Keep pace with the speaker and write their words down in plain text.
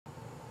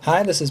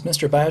Hi, this is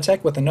Mr.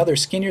 Biotech with another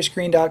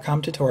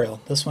SkinYourScreen.com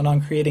tutorial, this one on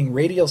creating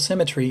radial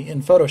symmetry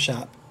in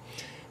Photoshop.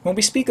 When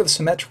we speak of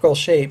symmetrical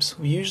shapes,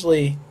 we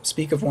usually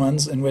speak of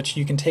ones in which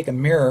you can take a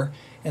mirror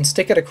and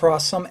stick it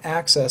across some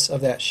axis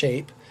of that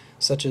shape,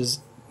 such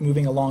as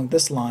moving along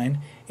this line,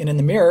 and in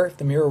the mirror, if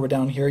the mirror were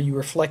down here, you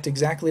reflect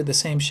exactly the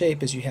same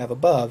shape as you have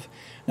above.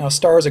 Now, a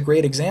star is a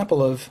great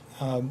example of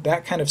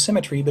that kind of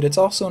symmetry, but it's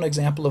also an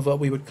example of what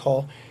we would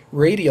call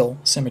radial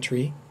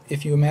symmetry.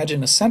 If you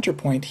imagine a center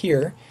point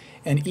here,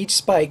 and each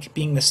spike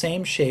being the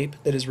same shape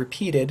that is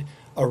repeated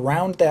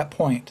around that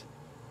point,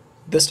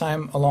 this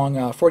time along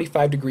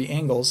 45-degree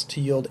angles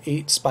to yield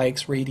 8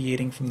 spikes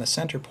radiating from the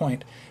center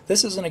point.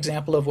 This is an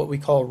example of what we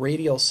call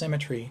radial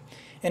symmetry,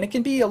 and it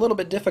can be a little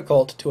bit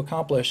difficult to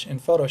accomplish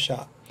in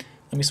Photoshop.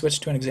 Let me switch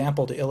to an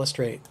example to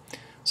illustrate.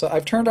 So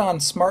I've turned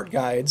on Smart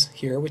Guides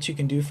here, which you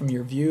can do from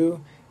your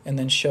View and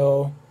then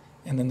Show,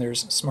 and then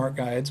there's Smart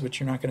Guides, which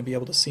you're not going to be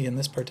able to see in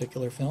this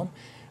particular film.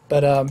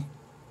 But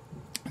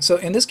so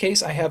in this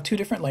case, I have two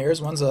different layers.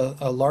 One's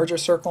a larger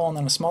circle and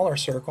then a smaller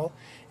circle.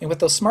 And with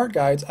those Smart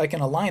Guides, I can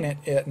align it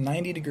at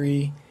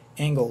 90-degree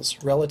angles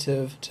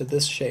relative to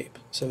this shape.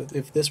 So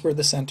if this were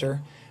the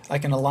center, I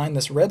can align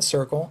this red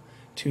circle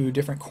to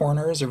different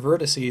corners or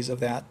vertices of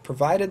that,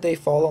 provided they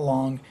fall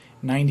along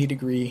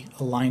 90-degree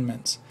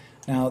alignments.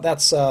 Now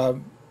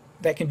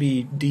that can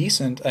be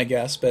decent, I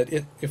guess, but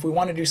if we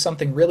want to do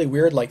something really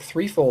weird like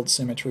threefold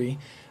symmetry,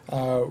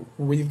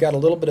 we've got a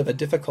little bit of a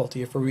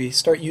difficulty. If we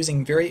start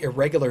using very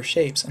irregular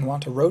shapes and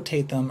want to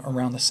rotate them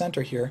around the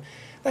center here,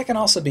 that can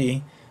also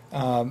be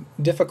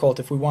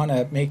difficult if we want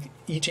to make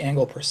each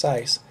angle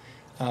precise.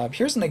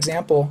 Here's an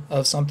example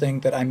of something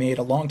that I made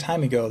a long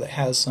time ago that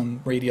has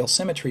some radial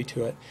symmetry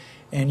to it,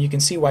 and you can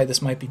see why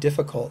this might be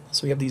difficult.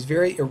 So we have these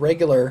very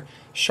irregular,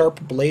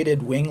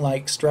 sharp-bladed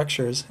wing-like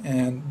structures,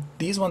 and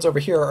these ones over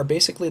here are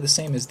basically the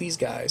same as these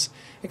guys,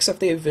 except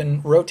they've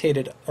been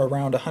rotated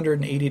around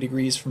 180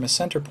 degrees from a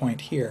center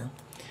point here.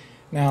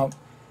 Now,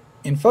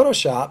 in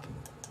Photoshop,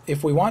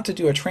 if we want to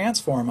do a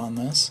transform on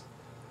this,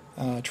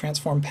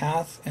 transform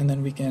path, and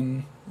then we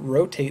can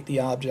rotate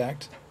the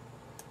object,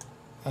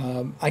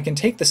 I can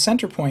take the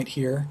center point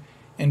here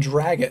and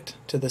drag it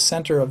to the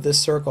center of this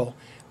circle,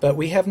 but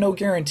we have no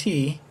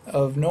guarantee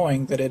of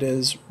knowing that it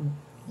is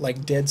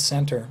like dead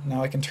center.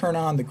 Now I can turn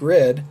on the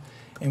grid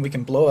and we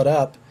can blow it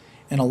up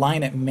and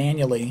align it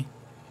manually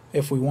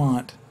if we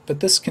want,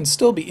 but this can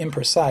still be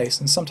imprecise,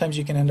 and sometimes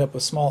you can end up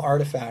with small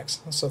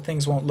artifacts, so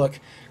things won't look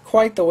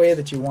quite the way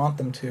that you want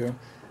them to,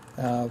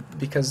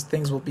 because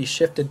things will be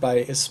shifted by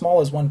as small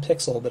as 1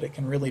 pixel, but it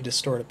can really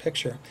distort a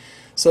picture.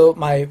 So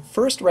my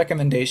first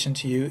recommendation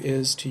to you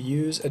is to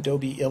use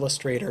Adobe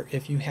Illustrator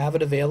if you have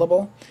it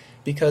available,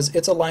 because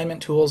its alignment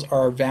tools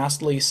are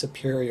vastly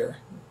superior,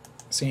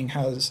 seeing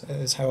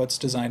as how it's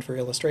designed for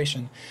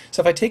illustration.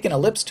 So if I take an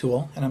ellipse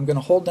tool and I'm going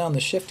to hold down the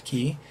Shift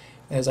key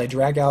as I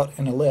drag out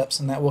an ellipse,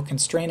 and that will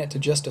constrain it to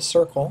just a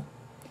circle.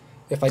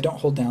 If I don't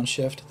hold down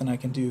Shift, then I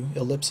can do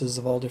ellipses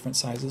of all different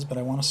sizes, but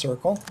I want a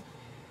circle,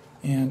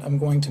 and I'm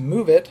going to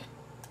move it.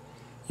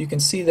 You can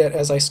see that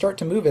as I start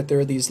to move it, there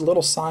are these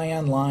little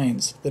cyan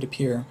lines that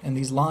appear, and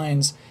these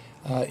lines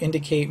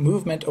indicate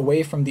movement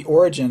away from the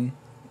origin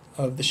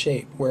of the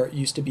shape where it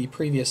used to be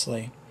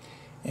previously.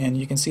 And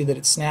you can see that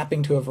it's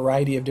snapping to a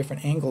variety of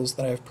different angles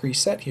that I've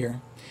preset here.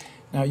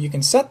 Now you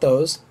can set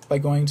those by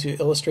going to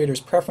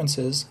Illustrator's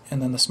Preferences and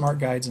then the Smart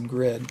Guides and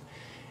Grid.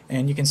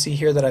 And you can see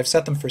here that I've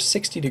set them for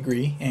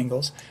 60-degree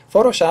angles.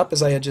 Photoshop,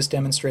 as I had just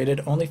demonstrated,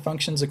 only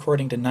functions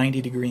according to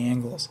 90-degree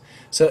angles.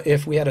 So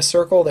if we had a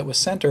circle that was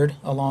centered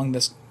along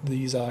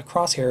these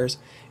crosshairs,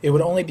 it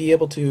would only be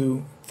able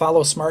to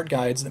follow Smart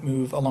Guides that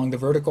move along the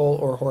vertical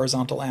or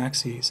horizontal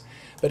axes.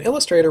 But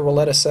Illustrator will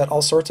let us set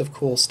all sorts of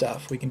cool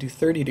stuff. We can do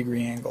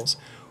 30-degree angles.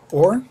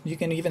 Or you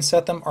can even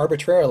set them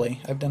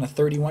arbitrarily. I've done a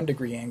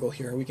 31-degree angle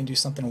here. We can do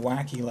something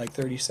wacky like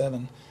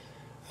 37.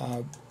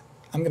 I'm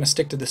going to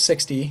stick to the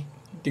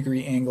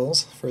 60-degree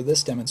angles for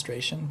this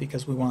demonstration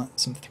because we want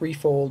some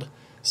threefold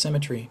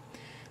symmetry.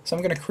 So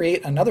I'm going to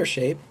create another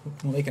shape.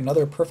 We'll make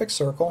another perfect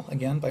circle,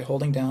 again by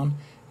holding down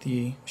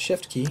the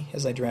Shift key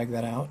as I drag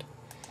that out.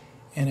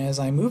 And as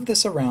I move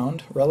this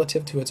around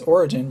relative to its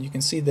origin, you can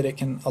see that it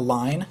can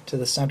align to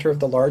the center of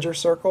the larger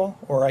circle,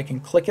 or I can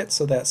click it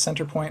so that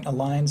center point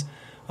aligns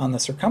on the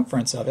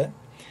circumference of it.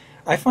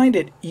 I find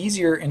it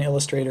easier in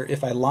Illustrator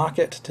if I lock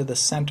it to the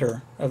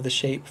center of the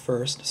shape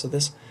first. So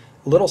this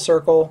little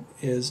circle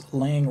is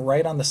laying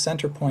right on the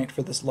center point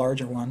for this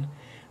larger one.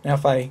 Now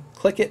if I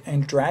click it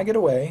and drag it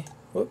away,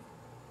 whoop,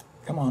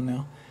 come on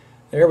now,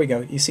 there we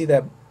go. You see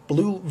that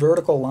blue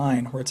vertical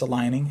line where it's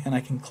aligning, and I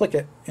can click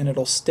it and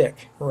it'll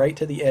stick right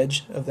to the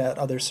edge of that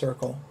other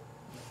circle.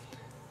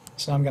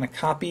 So I'm going to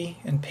copy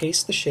and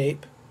paste the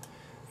shape.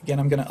 Again,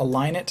 I'm going to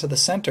align it to the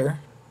center,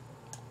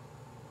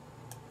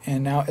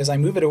 and now as I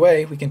move it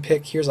away, we can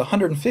pick, here's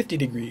 150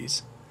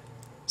 degrees.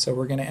 So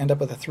we're going to end up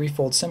with a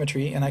threefold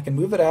symmetry, and I can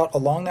move it out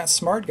along that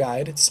Smart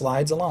Guide. It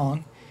slides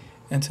along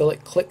until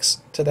it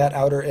clicks to that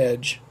outer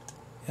edge,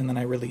 and then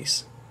I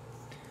release.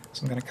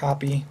 So I'm going to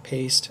copy,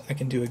 paste. I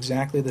can do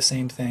exactly the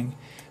same thing.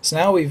 So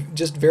now we've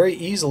just very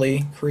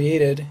easily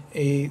created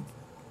a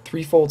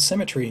threefold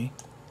symmetry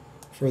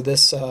for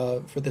this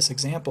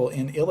example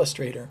in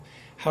Illustrator.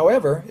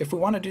 However, if we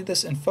want to do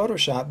this in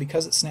Photoshop,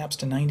 because it snaps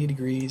to 90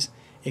 degrees,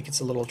 it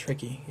gets a little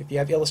tricky. If you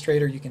have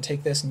Illustrator, you can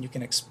take this and you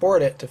can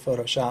export it to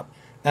Photoshop.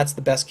 That's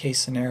the best case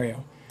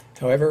scenario.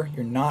 However,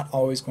 you're not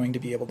always going to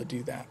be able to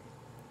do that.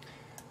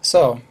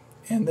 So,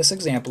 in this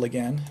example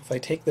again, if I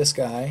take this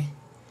guy,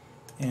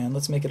 and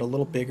let's make it a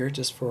little bigger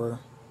just for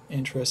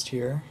interest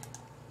here,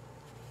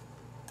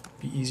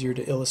 be easier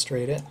to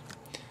illustrate it.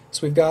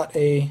 So we've got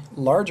a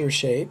larger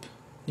shape.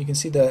 You can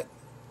see that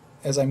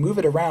as I move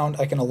it around,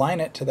 I can align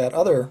it to that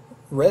other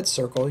red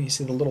circle. You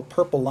see the little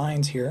purple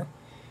lines here.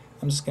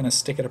 I'm just going to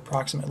stick it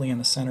approximately in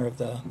the center of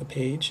the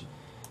page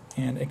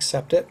and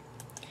accept it.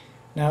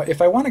 Now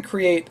if I want to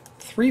create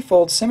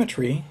threefold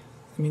symmetry,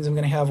 it means I'm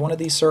going to have one of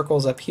these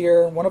circles up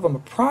here, one of them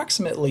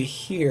approximately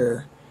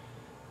here,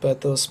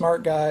 but those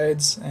smart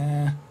guides,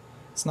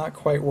 it's not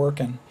quite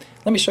working.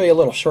 Let me show you a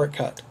little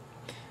shortcut.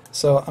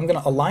 So I'm going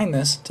to align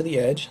this to the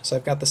edge, so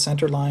I've got the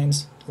center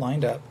lines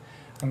lined up.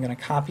 I'm going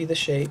to copy the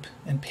shape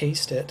and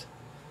paste it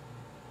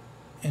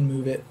and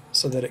move it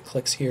so that it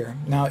clicks here.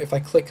 Now if I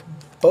click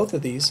both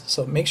of these,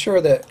 so make sure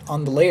that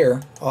on the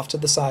layer off to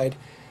the side,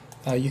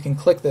 you can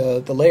click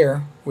the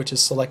layer which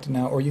is selected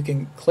now, or you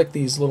can click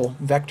these little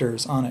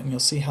vectors on it and you'll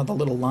see how the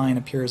little line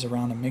appears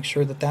around them. Make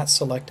sure that that's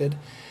selected,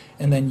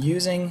 and then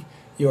using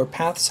your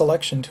path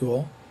selection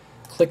tool,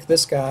 click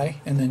this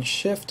guy and then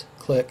shift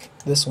click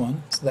this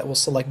one, so that will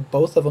select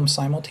both of them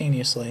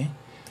simultaneously,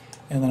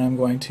 and then I'm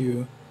going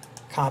to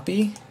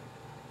copy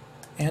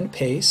and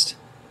paste,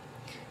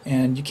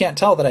 and you can't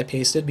tell that I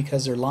pasted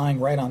because they're lying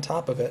right on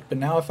top of it. But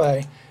now if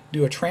I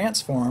do a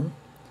transform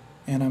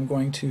and I'm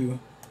going to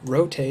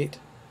rotate,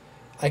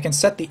 I can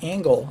set the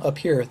angle up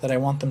here that I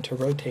want them to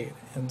rotate,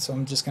 and so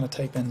I'm just going to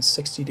type in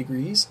 60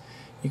 degrees.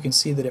 You can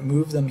see that it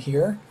moved them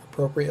here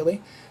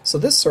appropriately. So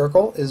this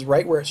circle is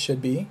right where it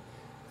should be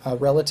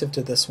relative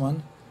to this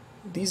one.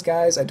 These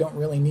guys I don't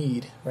really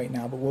need right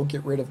now, but we'll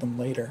get rid of them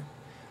later.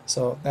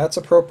 So that's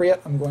appropriate.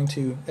 I'm going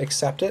to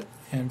accept it,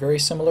 and very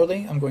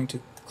similarly I'm going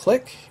to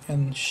click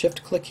and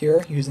shift click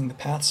here using the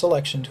path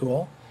selection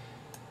tool,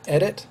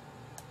 edit,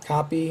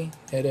 copy,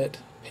 edit,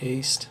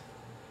 paste,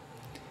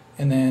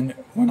 and then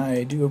when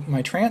I do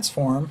my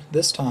transform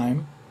this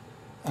time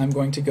I'm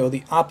going to go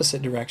the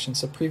opposite direction.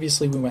 So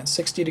previously we went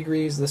 60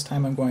 degrees, this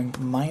time I'm going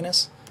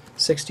minus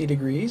 60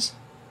 degrees.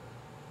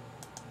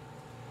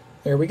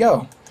 There we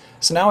go.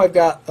 So now I've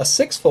got a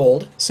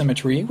sixfold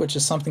symmetry, which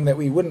is something that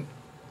we wouldn't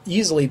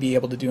easily be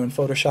able to do in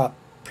Photoshop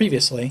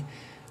previously.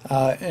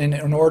 And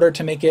in order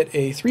to make it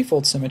a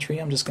threefold symmetry,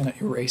 I'm just going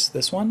to erase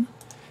this one,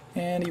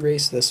 and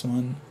erase this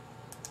one,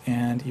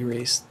 and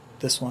erase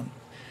this one.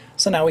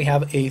 So now we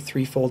have a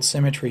threefold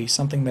symmetry,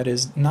 something that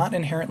is not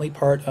inherently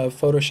part of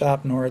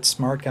Photoshop nor its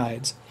smart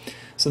guides.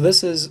 So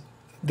this is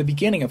the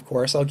beginning, of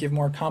course. I'll give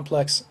more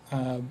complex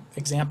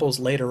examples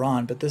later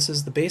on, but this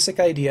is the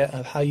basic idea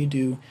of how you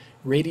do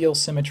radial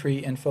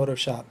symmetry in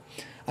Photoshop.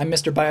 I'm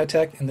Mr.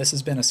 Biotech, and this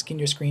has been a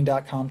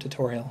SkinYourScreen.com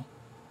tutorial.